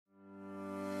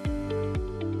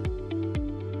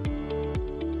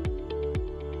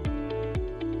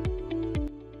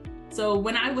So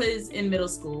when I was in middle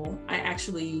school, I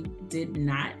actually did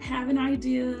not have an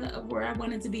idea of where I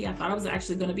wanted to be. I thought I was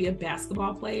actually going to be a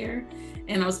basketball player,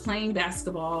 and I was playing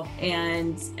basketball.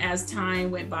 And as time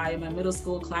went by in my middle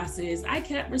school classes, I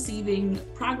kept receiving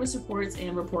progress reports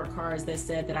and report cards that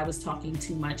said that I was talking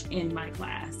too much in my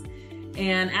class.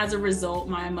 And as a result,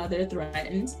 my mother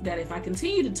threatened that if I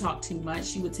continued to talk too much,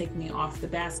 she would take me off the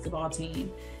basketball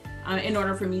team. In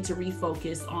order for me to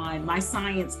refocus on my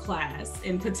science class.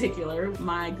 In particular,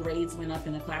 my grades went up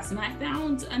in the class, and I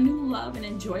found a new love and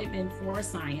enjoyment for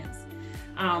science.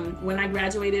 When I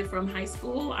graduated from high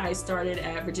school, I started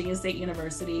at Virginia State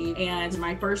University, and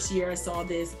my first year I saw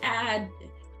this ad.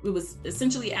 It was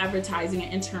essentially advertising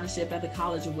an internship at the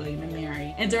College of William and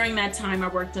Mary. And during that time, I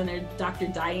worked under Dr.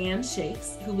 Diane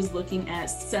Shakes, who was looking at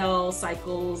cell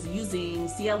cycles using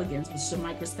C. elegans, which is a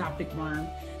microscopic worm.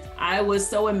 I was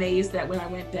so amazed that when I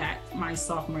went back my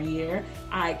sophomore year,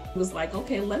 I was like,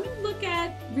 okay, let me look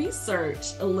at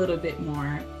research a little bit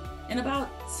more. In about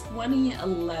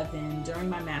 2011, during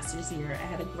my master's year, I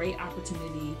had a great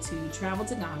opportunity to travel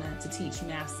to Ghana to teach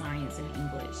math, science, and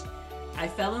English. I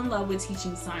fell in love with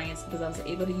teaching science because I was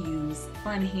able to use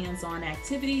fun hands-on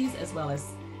activities as well as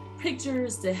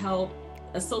pictures to help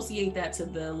associate that to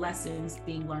the lessons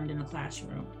being learned in the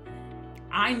classroom.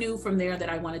 I knew from there that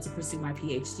I wanted to pursue my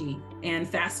PhD. And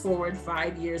fast forward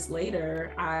 5 years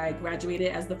later, I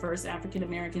graduated as the first African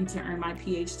American to earn my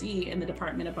PhD in the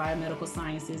Department of Biomedical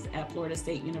Sciences at Florida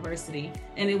State University.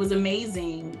 And it was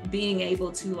amazing being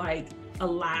able to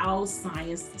allow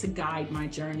science to guide my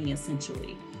journey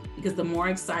essentially, because the more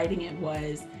exciting it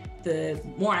was, the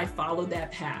more I followed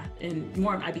that path and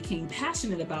more I became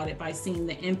passionate about it by seeing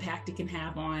the impact it can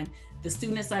have on the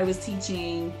students I was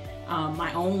teaching,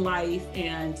 my own life,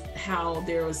 and how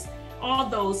there was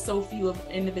so few of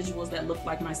individuals that looked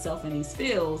like myself in these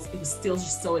fields. It was still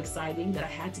just so exciting that I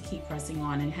had to keep pressing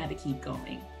on and had to keep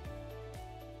going.